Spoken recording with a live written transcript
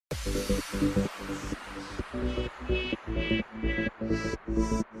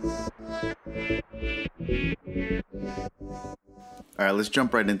Alright, let's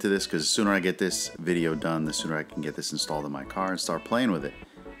jump right into this because the sooner I get this video done, the sooner I can get this installed in my car and start playing with it.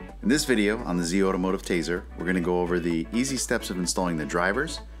 In this video on the Z Automotive TaZer, we're going to go over the easy steps of installing the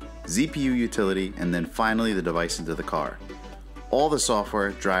drivers, ZPU utility, and then finally the device into the car. All the software,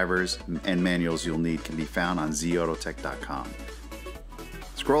 drivers, and manuals you'll need can be found on zAutotech.com.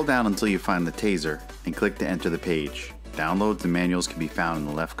 Scroll down until you find the TaZer and click to enter the page. Downloads and manuals can be found in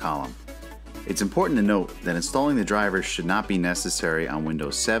the left column. It's important to note that installing the drivers should not be necessary on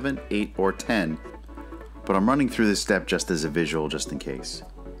Windows 7, 8, or 10, but I'm running through this step just as a visual just in case.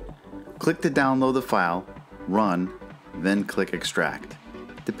 Click to download the file, run, then click extract.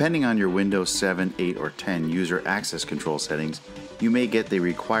 Depending on your Windows 7, 8, or 10 user access control settings, you may get the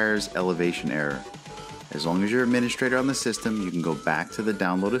requires elevation error. As long as you're administrator on the system, you can go back to the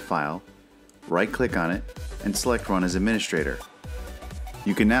downloaded file, right click on it, and select run as administrator.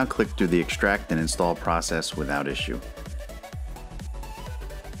 You can now click through the extract and install process without issue.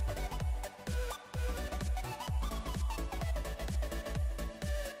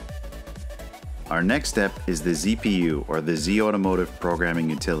 Our next step is the ZPU, or the Z Automotive Programming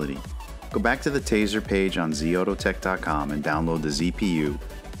Utility. Go back to the TaZer page on zAutotech.com and download the ZPU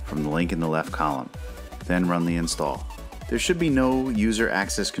from the link in the left column. Then run the install. There should be no user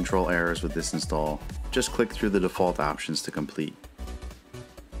access control errors with this install. Just click through the default options to complete.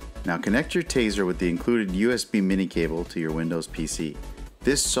 Now connect your TaZer with the included USB mini cable to your Windows PC.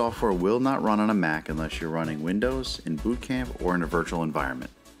 This software will not run on a Mac unless you're running Windows, in boot camp, or in a virtual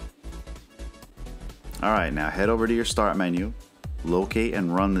environment. Alright, now head over to your Start menu, locate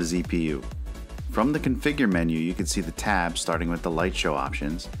and run the ZPU. From the Configure menu you can see the tabs starting with the light show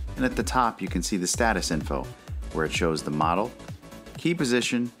options, and at the top you can see the status info, where it shows the model, key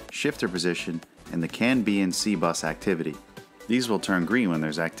position, shifter position, and the CAN B and C bus activity. These will turn green when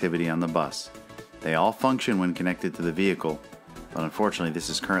there's activity on the bus. They all function when connected to the vehicle, but unfortunately this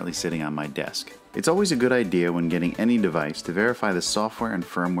is currently sitting on my desk. It's always a good idea when getting any device to verify the software and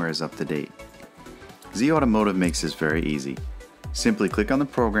firmware is up to date. Z Automotive makes this very easy. Simply click on the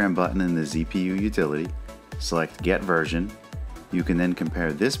program button in the ZPU utility, select Get Version. You can then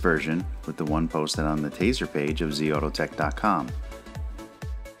compare this version with the one posted on the TaZer page of zAutotech.com.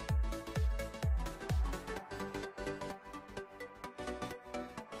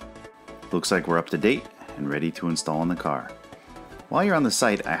 Looks like we're up to date and ready to install in the car. While you're on the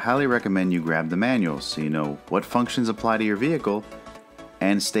site, I highly recommend you grab the manuals so you know what functions apply to your vehicle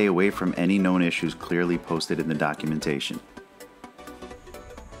and stay away from any known issues clearly posted in the documentation.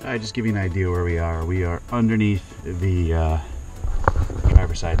 Alright, just give you an idea where we are. We are underneath the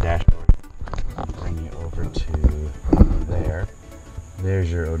driver's side dashboard. Bring it over to there.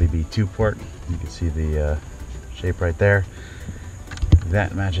 There's your ODB2 port. You can see the shape right there.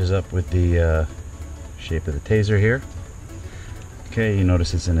 That matches up with the shape of the TaZer here. Okay, you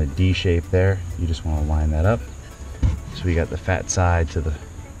notice it's in a D shape there. You just want to line that up. So we got the fat side to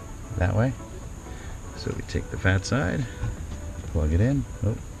that way. So we take the fat side, plug it in.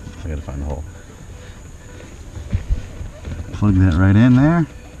 Oh, I gotta find the hole. Plug that right in there.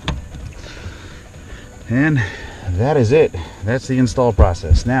 And that is it. That's the install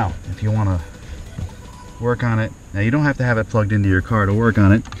process. Now, if you want to work on it, now you don't have to have it plugged into your car to work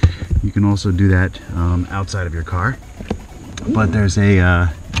on it. You can also do that outside of your car. But there's a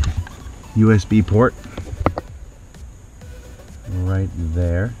USB port right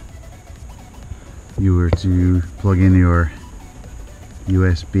there. You were to plug in your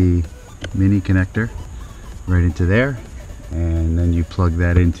USB mini connector right into there, and then you plug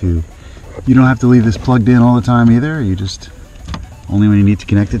that into, you don't have to leave this plugged in all the time either. You just, only when you need to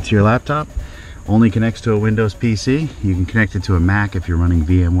connect it to your laptop. Only connects to a Windows PC. You can connect it to a Mac if you're running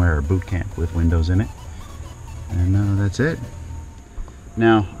VMware or Boot Camp with Windows in it. And that's it.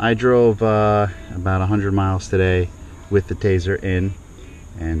 Now, I drove about 100 miles today with the TaZer in,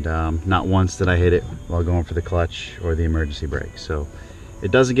 and not once did I hit it while going for the clutch or the emergency brake. So it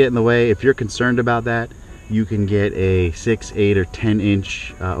doesn't get in the way. If you're concerned about that, you can get a 6, 8, or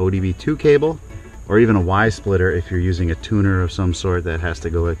 10-inch ODB2 cable, or even a Y splitter if you're using a tuner of some sort that has to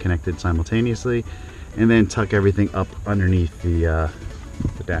go connected simultaneously, and then tuck everything up underneath the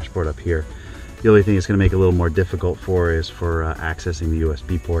dashboard up here. The only thing it's going to make it a little more difficult is for accessing the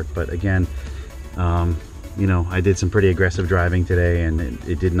USB port. But again, you know, I did some pretty aggressive driving today, and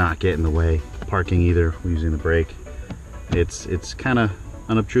it did not get in the way. Parking either, using the brake. It's kind of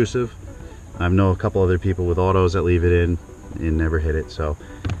unobtrusive. I know a couple other people with autos that leave it in and never hit it. So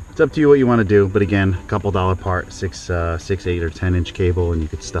It's up to you what you want to do, but again, a couple dollar part, 6, 8 or 10-inch cable, and you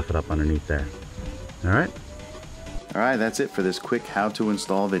could stuff it up underneath there. All right. All right, that's it for this quick how to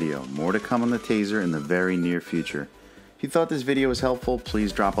install video. More to come on the TaZer in the very near future. If you thought this video was helpful,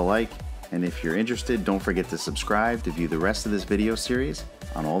 please drop a like. And if you're interested, don't forget to subscribe to view the rest of this video series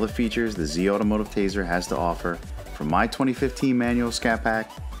on all the features the Z Automotive TaZer has to offer, from my 2015 manual Scat Pack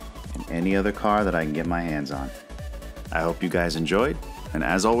and any other car that I can get my hands on. I hope you guys enjoyed, and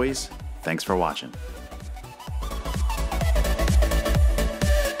as always, thanks for watching.